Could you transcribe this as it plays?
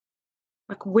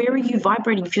Like, where are you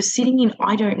vibrating? If you're sitting in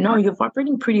I don't know, you're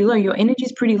vibrating pretty low. Your energy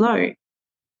is pretty low.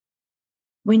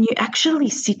 When you actually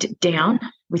sit down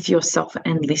with yourself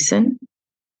and listen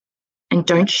and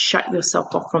don't shut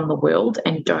yourself off from the world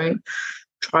and don't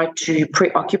try to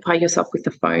preoccupy yourself with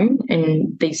the phone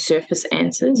and these surface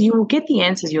answers, you will get the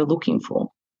answers you're looking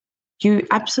for. You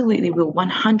absolutely will.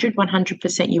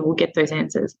 100% you will get those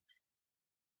answers.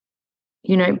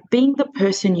 You know, being the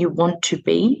person you want to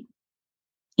be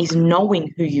is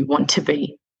knowing who you want to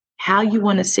be, how you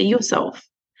want to see yourself,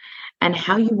 and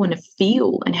how you want to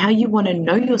feel, and how you want to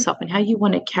know yourself, and how you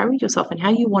want to carry yourself, and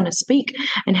how you want to speak,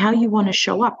 and how you want to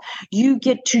show up. You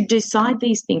get to decide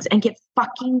these things and get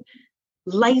fucking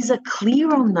laser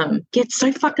clear on them. Get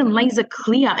so fucking laser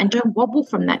clear and don't wobble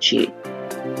from that shit.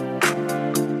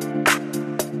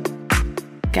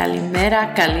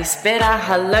 Kalimera, Kalispera,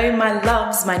 hello my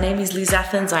loves. My name is Liz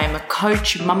Athens. I am a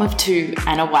coach, mum of two,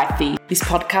 and a wifey. This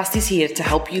podcast is here to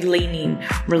help you lean in,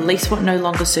 release what no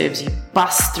longer serves you,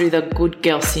 bust through the good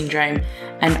girl syndrome,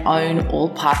 and own all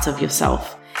parts of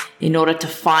yourself in order to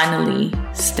finally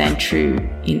stand true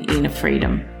in inner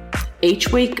freedom.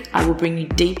 Each week, I will bring you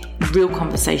deep, real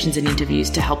conversations and interviews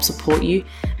to help support you,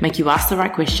 make you ask the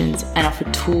right questions, and offer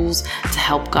tools to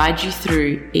help guide you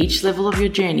through each level of your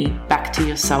journey back to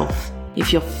yourself.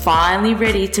 If you're finally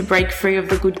ready to break free of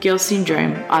the good girl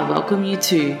syndrome, I welcome you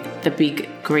to the Big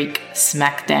Greek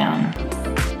Smackdown.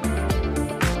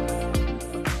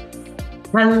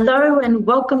 Hello and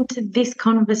welcome to this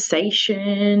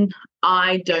conversation.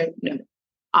 I don't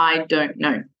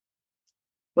know.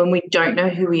 When we don't know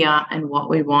who we are and what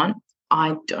we want,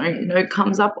 I don't know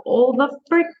comes up all the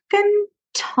freaking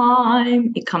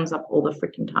time. It comes up all the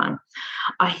freaking time.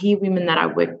 I hear women that I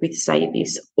work with say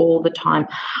this all the time.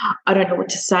 I don't know what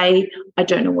to say. I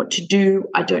don't know what to do.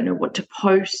 I don't know what to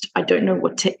post. I don't know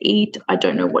what to eat. I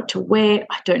don't know what to wear.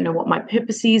 I don't know what my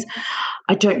purpose is.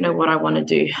 I don't know what I want to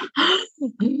do.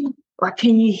 Like,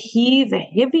 can you hear the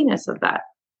heaviness of that?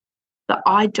 The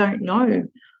I don't know.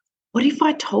 What if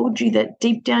I told you that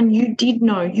deep down you did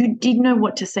know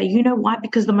what to say? You know why?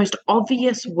 Because the most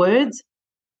obvious words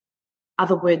are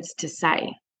the words to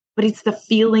say, but it's the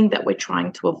feeling that we're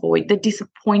trying to avoid, the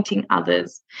disappointing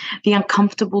others, the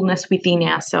uncomfortableness within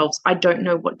ourselves. I don't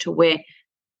know what to wear.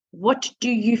 What do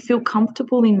you feel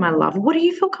comfortable in, my love? What do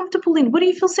you feel comfortable in? What do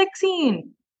you feel sexy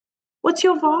in? What's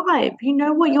your vibe? You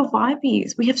know what your vibe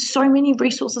is. We have so many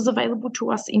resources available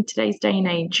to us in today's day and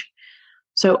age.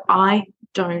 So I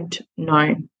don't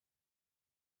know.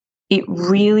 It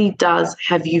really does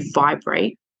have you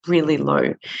vibrate really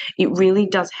low. It really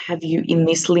does have you in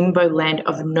this limbo land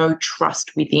of no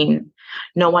trust within,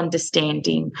 no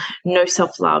understanding, no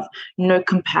self-love, no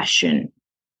compassion.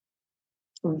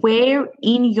 Where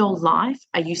in your life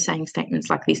are you saying statements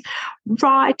like this?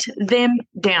 Write them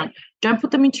down. Don't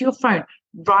put them into your phone.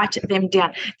 Write them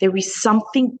down. There is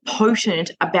something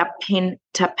potent about pen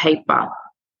to paper.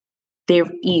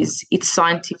 There is. It's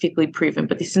scientifically proven,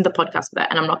 but this isn't the podcast for that,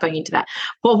 and I'm not going into that.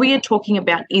 What we are talking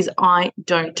about is I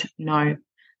don't know.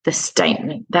 The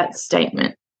statement, that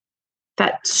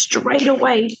straight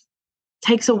away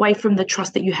takes away from the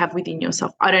trust that you have within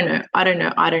yourself. I don't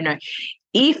know.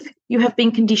 If you have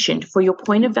been conditioned for your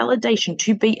point of validation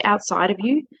to be outside of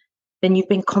you, then you've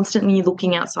been constantly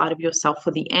looking outside of yourself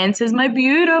for the answers, my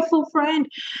beautiful friend.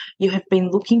 You have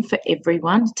been looking for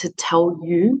everyone to tell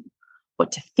you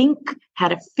what to think, how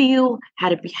to feel, how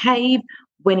to behave,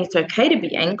 when it's okay to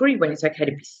be angry, when it's okay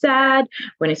to be sad,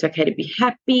 when it's okay to be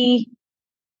happy.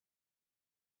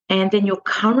 And then your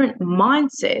current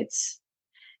mindsets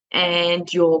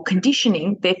and your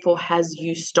conditioning, therefore, has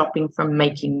you stopping from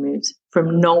making moves,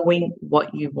 from knowing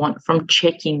what you want, from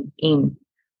checking in.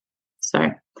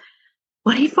 So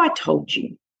what if I told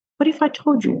you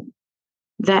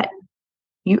that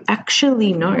you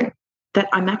actually know, that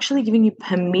I'm actually giving you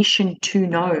permission to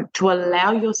know, to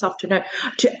allow yourself to know,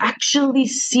 to actually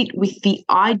sit with the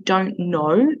I don't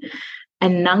know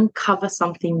and uncover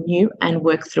something new and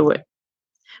work through it.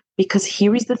 Because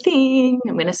here is the thing,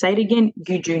 I'm going to say it again,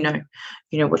 you do know.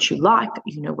 You know what you like,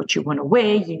 you know what you want to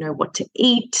wear, you know what to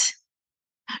eat,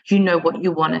 you know what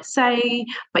you want to say,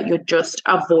 but you're just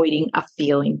avoiding a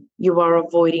feeling. You are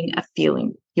avoiding a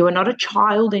feeling. You are not a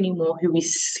child anymore who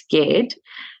is scared.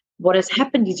 What has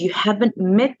happened is you haven't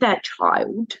met that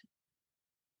child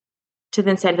to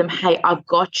then say to them, hey, I've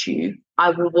got you. I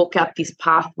will walk out this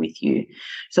path with you.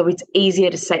 So it's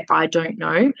easier to say, I don't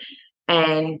know,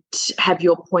 and have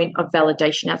your point of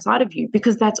validation outside of you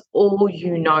because that's all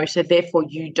you know. So therefore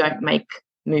you don't make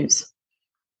moves.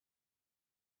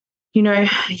 You know,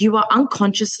 you are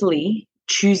unconsciously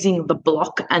choosing the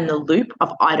block and the loop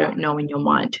of I don't know in your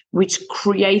mind, which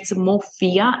creates more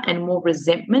fear and more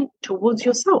resentment towards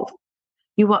yourself.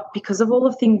 You are, because of all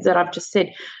the things that I've just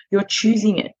said, you're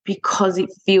choosing it because it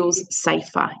feels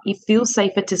safer. It feels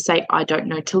safer to say, I don't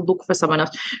know, to look for someone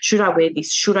else. Should I wear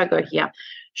this? Should I go here?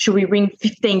 Should we ring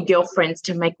 15 girlfriends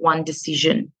to make one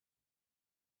decision?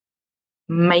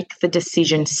 Make the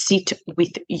decision, sit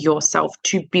with yourself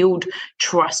to build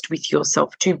trust with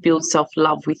yourself, to build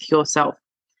self-love with yourself.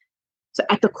 So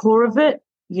at the core of it,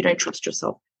 you don't trust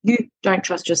yourself. You don't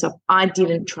trust yourself. I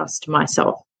didn't trust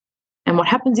myself. And what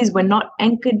happens is we're not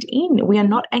anchored in. We are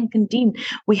not anchored in.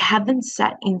 We haven't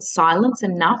sat in silence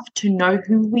enough to know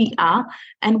who we are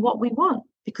and what we want,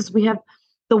 because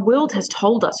the world has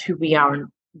told us who we are and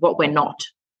what we're not,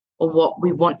 or what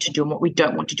we want to do and what we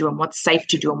don't want to do, and what's safe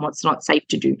to do and what's not safe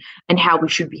to do, and how we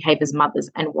should behave as mothers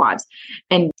and wives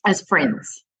and as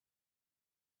friends.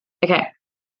 Okay,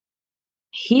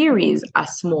 here is a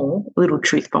small little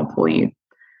truth bomb for you.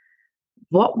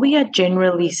 What we are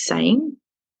generally saying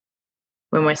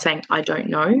when we're saying I don't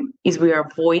know is we are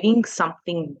avoiding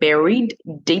something buried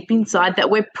deep inside that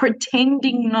we're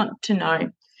pretending not to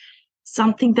know.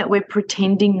 Something that we're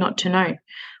pretending not to know.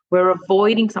 We're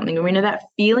avoiding something. We know that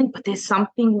feeling, but there's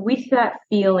something with that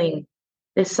feeling.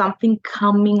 There's something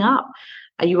coming up.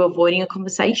 Are you avoiding a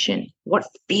conversation? What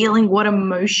feeling, what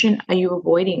emotion are you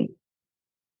avoiding?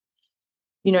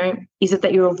 You know, is it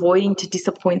that you're avoiding to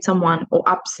disappoint someone or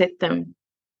upset them?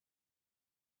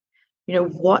 You know,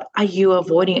 what are you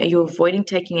avoiding? Are you avoiding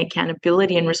taking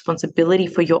accountability and responsibility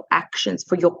for your actions,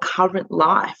 for your current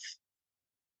life,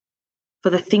 for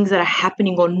the things that are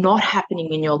happening or not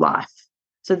happening in your life?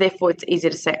 So therefore, it's easy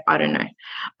to say, I don't know.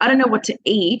 I don't know what to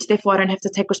eat. Therefore, I don't have to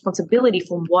take responsibility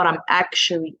for what I'm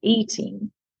actually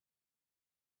eating.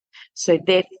 So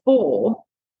therefore,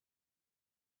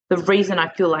 the reason I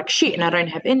feel like shit and I don't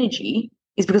have energy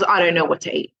is because I don't know what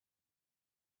to eat.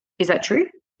 Is that true?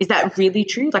 Is that really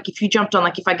true? Like if you jumped on,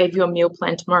 like if I gave you a meal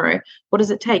plan tomorrow, what does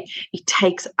it take? It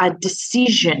takes a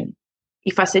decision.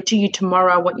 If I said to you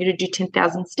tomorrow, I want you to do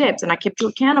 10,000 steps and I kept you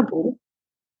accountable,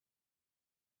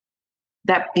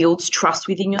 that builds trust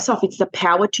within yourself. It's the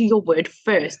power to your word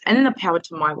first and then the power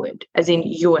to my word, as in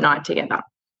you and I together.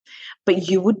 But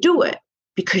you would do it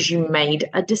because you made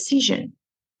a decision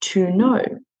to know.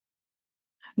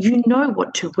 You know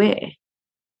what to wear.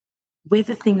 Wear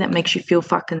the thing that makes you feel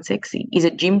fucking sexy. Is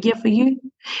it gym gear for you?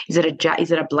 Is it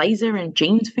a blazer and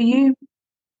jeans for you?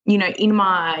 You know, in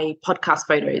my podcast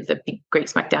photo, the big Greek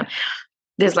Smackdown,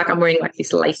 there's like I'm wearing like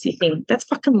this lacy thing. That's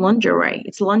fucking lingerie.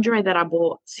 It's lingerie that I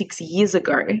bought 6 years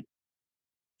ago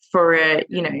for a,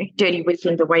 you know, dirty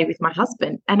weekend away with my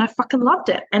husband, and I fucking loved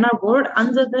it. And I wore it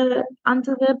under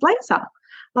the blazer.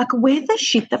 Like, wear the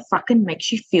shit that fucking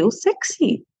makes you feel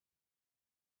sexy.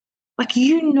 Like,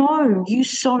 you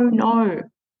so know,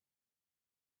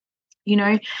 you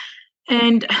know,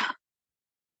 and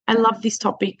I love this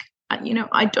topic. You know,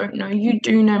 I don't know. You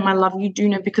do know, my love. You do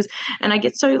know, because, and I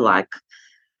get so like,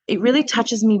 it really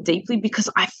touches me deeply because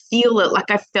I feel it. Like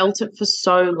I felt it for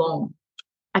so long.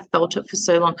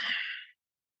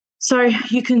 So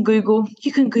you can Google,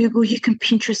 you can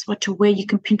Pinterest what to wear, you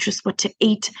can Pinterest what to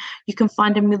eat, you can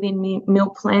find a million meal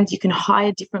plans, you can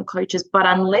hire different coaches, but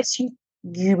unless you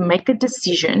make a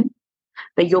decision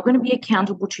that you're going to be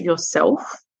accountable to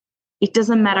yourself, it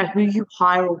doesn't matter who you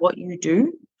hire or what you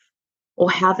do or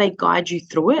how they guide you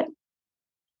through it.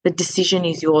 The decision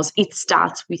is yours. It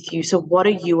starts with you. So what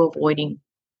are you avoiding?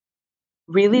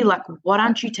 Really, like, what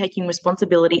aren't you taking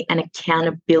responsibility and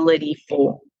accountability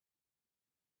for?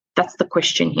 That's the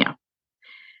question here.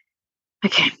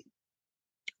 Okay.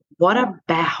 What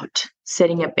about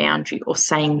setting a boundary or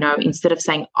saying no instead of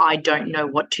saying, I don't know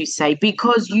what to say?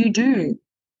 Because you do.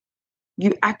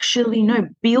 You actually know.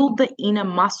 Build the inner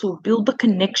muscle, build the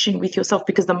connection with yourself,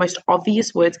 because the most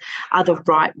obvious words are the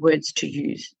right words to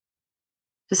use.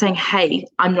 So saying, hey,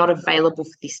 I'm not available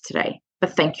for this today,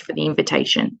 but thank you for the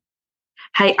invitation.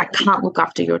 Hey, I can't look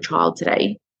after your child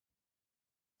today.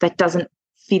 That doesn't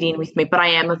fit in with me, but I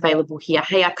am available here.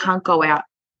 Hey, I can't go out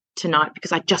tonight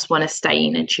because I just want to stay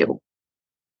in and chill.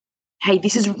 Hey,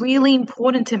 this is really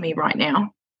important to me right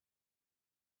now.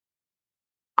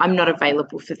 I'm not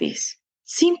available for this.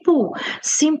 Simple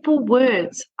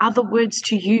words are the words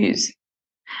to use.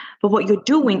 But what you're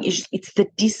doing is it's the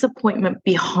disappointment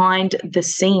behind the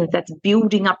scenes that's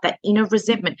building up, that inner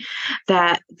resentment,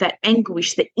 that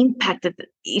anguish, the impact that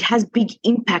it has big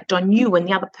impact on you and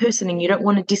the other person, and you don't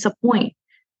want to disappoint.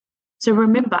 So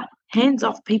remember, hands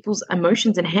off people's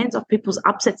emotions and hands off people's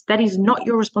upsets. That is not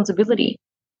your responsibility.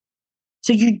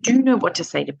 So you do know what to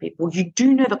say to people. You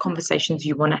do know the conversations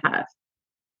you want to have.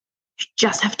 You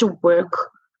just have to work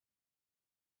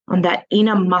on that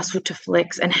inner muscle to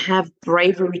flex and have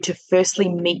bravery to firstly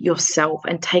meet yourself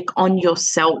and take on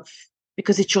yourself,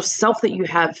 because it's yourself that you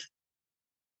have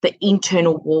the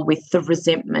internal war with, the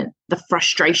resentment, the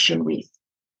frustration with.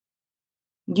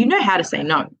 You know how to say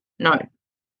no, I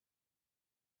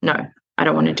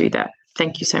don't want to do that.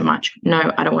 Thank you so much.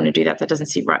 No, I don't want to do that. That doesn't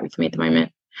sit right with me at the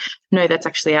moment. No, that's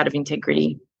actually out of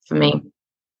integrity for me.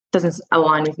 Doesn't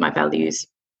align with my values.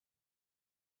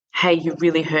 Hey, you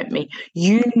really hurt me.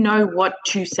 You know what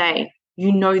to say.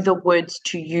 You know the words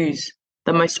to use.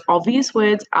 The most obvious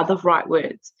words are the right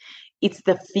words. It's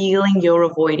the feeling you're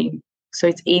avoiding. So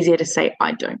it's easier to say,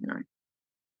 I don't know.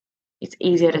 It's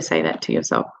easier to say that to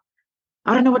yourself.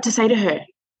 I don't know what to say to her.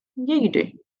 Yeah, you do.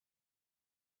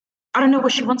 I don't know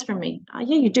what she wants from me.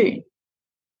 Yeah, you do.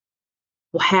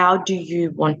 Well, how do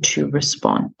you want to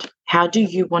respond? How do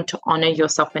you want to honor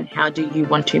yourself, and how do you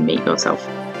want to meet yourself?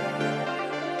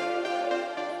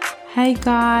 Hey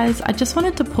guys, I just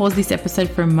wanted to pause this episode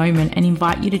for a moment and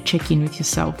invite you to check in with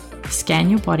yourself. Scan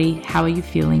your body. How are you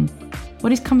feeling?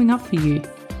 What is coming up for you?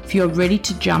 If you're ready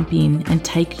to jump in and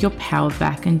take your power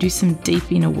back and do some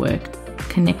deep inner work,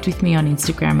 connect with me on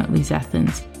Instagram at Liz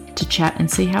Athens to chat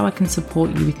and see how I can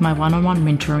support you with my one-on-one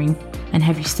mentoring and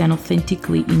have you stand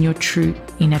authentically in your true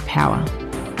inner power.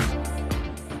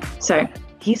 So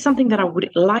here's something that I would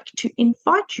like to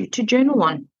invite you to journal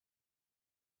on.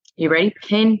 You ready?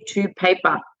 Pen to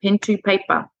paper, because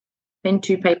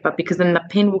then the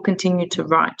pen will continue to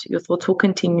write. Your thoughts will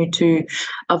continue to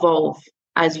evolve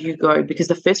as you go, because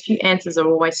the first few answers are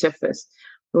always surface.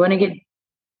 We want to get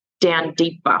down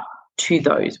deeper to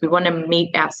those. We want to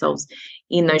meet ourselves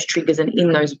in those triggers and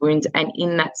in those wounds and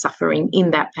in that suffering,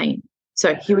 in that pain.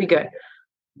 So here we go.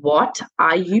 What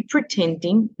are you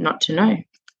pretending not to know?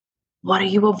 What are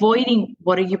you avoiding?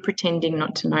 What are you pretending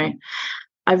not to know?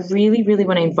 I really, really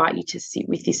want to invite you to sit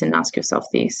with this and ask yourself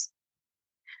this.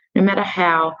 No matter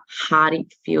how hard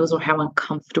it feels or how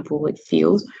uncomfortable it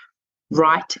feels,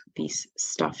 write this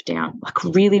stuff down. Like,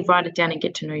 really write it down and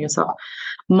get to know yourself.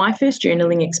 My first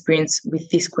journaling experience with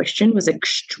this question was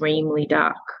extremely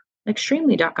dark. I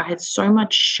had so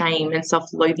much shame and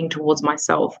self-loathing towards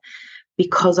myself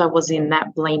because I was in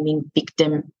that blaming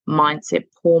victim mindset.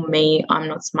 Poor me, I'm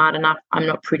not smart enough, I'm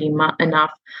not pretty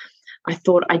enough. I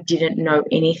thought I didn't know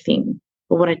anything.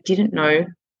 But what I didn't know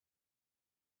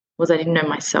was I didn't know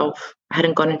myself. I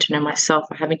hadn't gotten to know myself.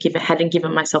 I hadn't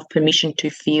given myself permission to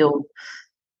feel,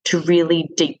 to really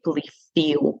deeply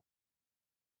feel,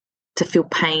 to feel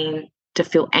pain, to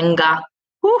feel anger.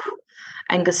 Whew.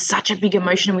 Anger's such a big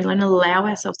emotion. We don't allow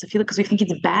ourselves to feel it because we think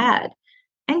it's bad.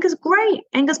 Anger's great.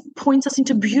 Anger points us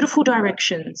into beautiful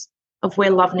directions of where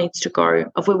love needs to go,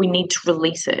 of where we need to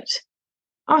release it.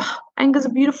 Oh, anger's a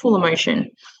beautiful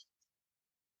emotion.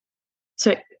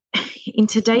 So in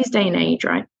today's day and age,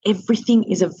 right, everything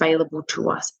is available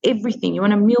to us. Everything. You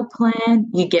want a meal plan,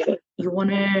 you get it. You want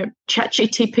to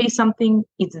ChatGPT something,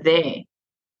 it's there.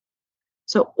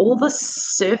 So all the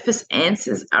surface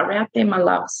answers are out there, my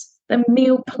loves. The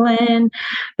meal plan,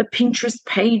 the Pinterest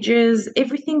pages,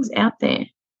 everything's out there.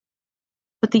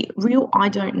 But the real I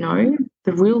don't know,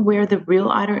 where the real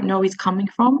I don't know is coming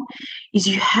from, is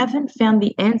you haven't found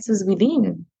the answers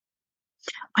within.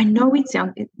 I know it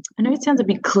sounds a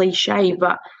bit cliche,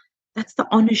 but that's the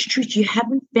honest truth. You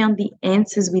haven't found the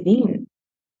answers within.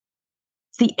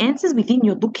 It's the answers within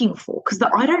you're looking for, because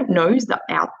the I don't knows, the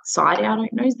outside I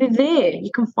don't knows, they're there. You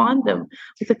can find them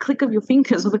with a click of your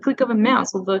fingers or the click of a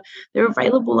mouse, or they're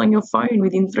available on your phone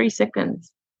within 3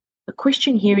 seconds. The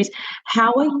question here is,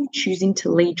 how are you choosing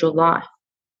to lead your life?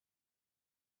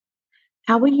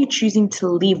 How are you choosing to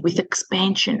live with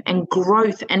expansion and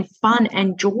growth and fun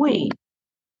and joy?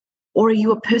 Or are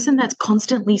you a person that's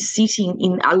constantly sitting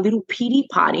in a little pity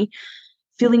party,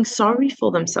 feeling sorry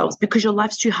for themselves because your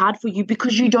life's too hard for you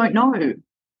because you don't know?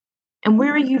 And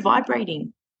where are you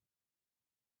vibrating?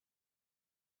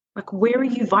 Like, where are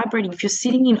you vibrating? If you're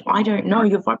sitting in I don't know,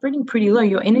 you're vibrating pretty low.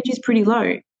 Your energy is pretty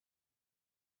low.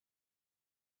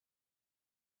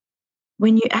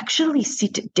 When you actually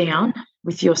sit down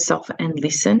with yourself and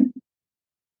listen,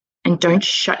 and don't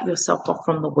shut yourself off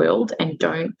from the world, and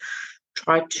don't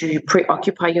try to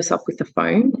preoccupy yourself with the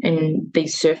phone and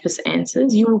these surface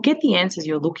answers, you will get the answers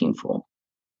you're looking for.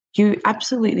 You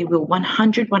absolutely will.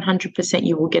 100%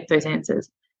 you will get those answers.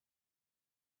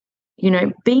 You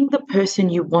know, being the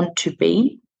person you want to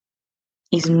be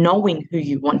is knowing who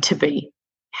you want to be,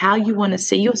 how you want to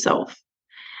see yourself,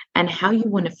 and how you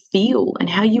want to feel, and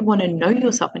how you want to know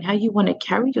yourself, and how you want to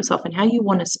carry yourself, and how you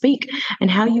want to speak,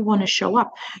 and how you want to show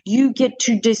up. You get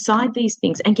to decide these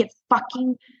things and get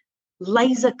fucking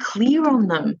laser clear on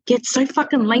them. Get so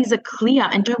fucking laser clear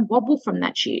and don't wobble from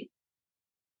that shit.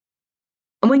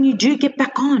 And when you do get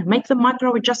back on, make the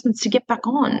micro adjustments to get back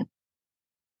on.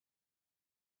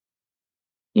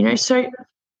 So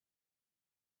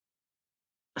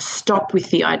stop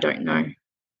with the I don't know.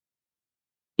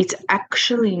 It's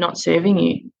actually not serving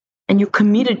you. And you're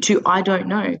committed to I don't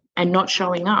know and not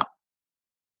showing up.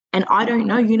 And I don't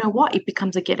know, you know what? It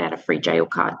becomes a get out of free jail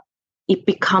card. It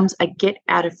becomes a get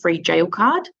out of free jail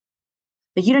card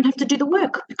that you don't have to do the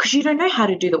work because you don't know how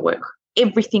to do the work.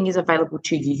 Everything is available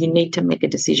to you. You need to make a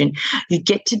decision. You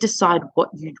get to decide what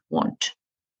you want.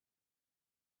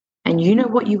 And you know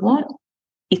what you want?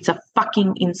 It's a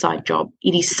fucking inside job.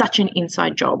 It is such an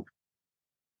inside job.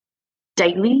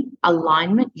 Daily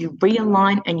alignment, you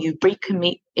realign and you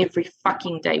recommit every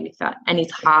fucking day with that. And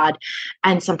it's hard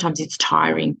and sometimes it's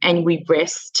tiring and we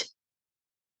rest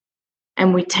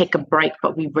and we take a break,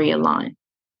 but we realign.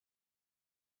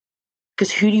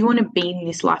 Because who do you want to be in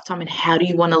this lifetime and how do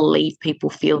you want to leave people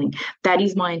feeling? That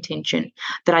is my intention,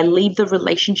 that I leave the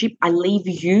relationship, I leave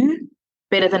you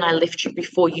better than I left you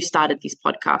before you started this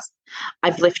podcast.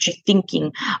 I've left you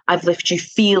thinking, I've left you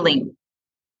feeling.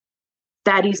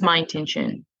 That is my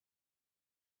intention.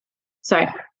 So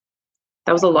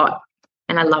that was a lot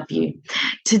and I love you.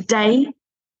 Today,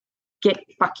 get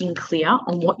fucking clear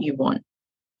on what you want.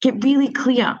 Get really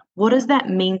clear. What does that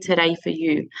mean today for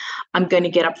you? I'm going to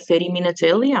get up 30 minutes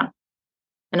earlier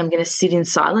and I'm going to sit in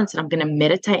silence and I'm going to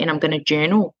meditate and I'm going to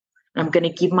journal and I'm going to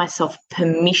give myself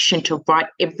permission to write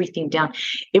everything down,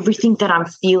 everything that I'm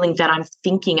feeling, that I'm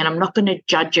thinking, and I'm not going to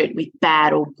judge it with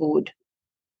bad or good.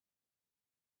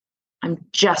 I'm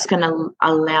just going to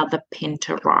allow the pen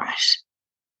to write.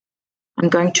 I'm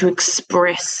going to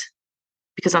express,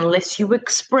 because unless you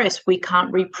express, we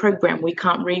can't reprogram, we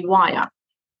can't rewire.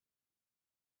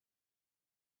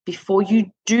 Before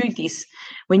you do this,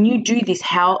 when you do this,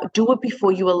 do it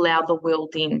before you allow the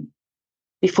world in,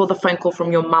 before the phone call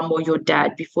from your mum or your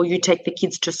dad, before you take the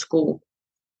kids to school.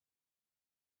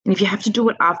 And if you have to do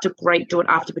it after, great, do it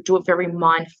after, but do it very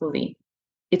mindfully.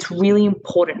 It's really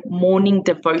important. Morning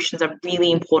devotions are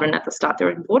really important at the start.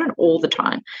 They're important all the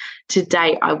time.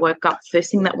 Today, I woke up,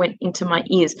 first thing that went into my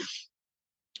ears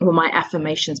were my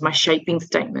affirmations, my shaping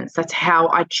statements. That's how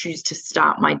I choose to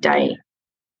start my day.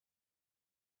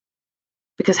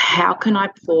 Because how can I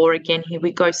pour? Again, here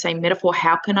we go, same metaphor.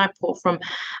 How can I pour from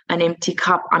an empty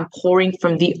cup? I'm pouring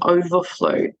from the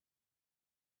overflow.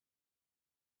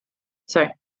 So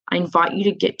I invite you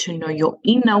to get to know your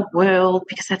inner world,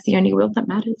 because that's the only world that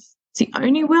matters. It's the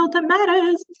only world that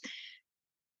matters.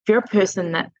 If you're a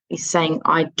person that is saying,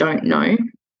 I don't know,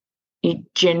 it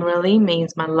generally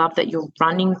means, my love, that you're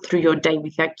running through your day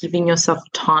without giving yourself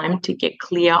time to get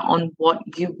clear on what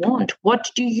you want.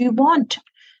 What do you want?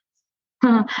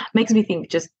 Makes me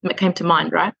think, just came to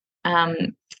mind, right?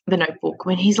 The Notebook,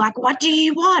 when he's like, what do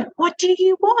you want? What do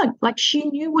you want? Like, she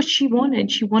knew what she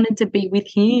wanted. She wanted to be with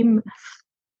him.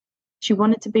 She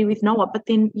wanted to be with Noah. But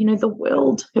then, the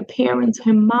world, her parents,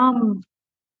 her mum,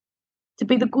 to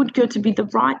be the good girl, to be the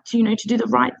right, to do the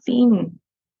right thing.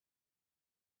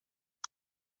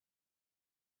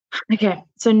 Okay,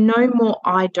 so no more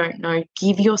I don't know.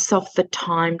 Give yourself the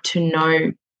time to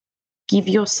know. Give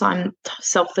yourself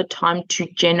the time to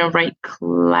generate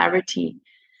clarity.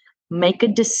 Make a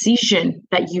decision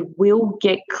that you will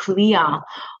get clear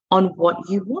on what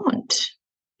you want,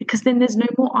 because then there's no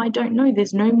more I don't know.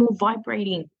 There's no more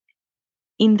vibrating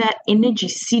in that energy,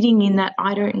 sitting in that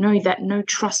I don't know, that no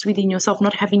trust within yourself,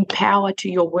 not having power to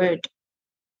your word.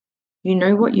 You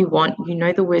know what you want. You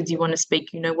know the words you want to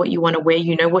speak. You know what you want to wear.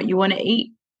 You know what you want to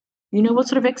eat. You know what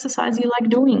sort of exercise you like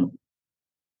doing.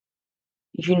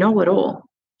 You know it all.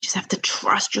 You just have to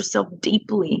trust yourself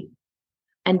deeply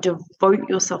and devote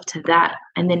yourself to that,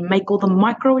 and then make all the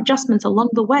micro adjustments along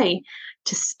the way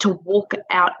to walk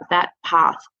out that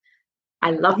path.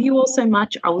 I love you all so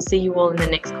much. I will see you all in the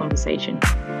next conversation.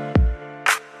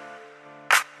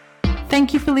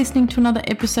 Thank you for listening to another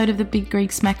episode of the Big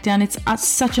Greek Smackdown. It's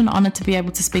such an honor to be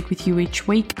able to speak with you each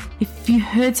week. If you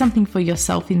heard something for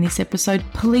yourself in this episode,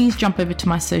 please jump over to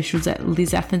my socials at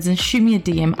Liz Athens and shoot me a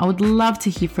DM. I would love to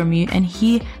hear from you and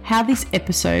hear how this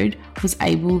episode was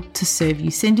able to serve you.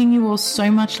 Sending you all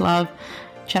so much love.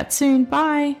 Chat soon.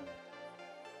 Bye.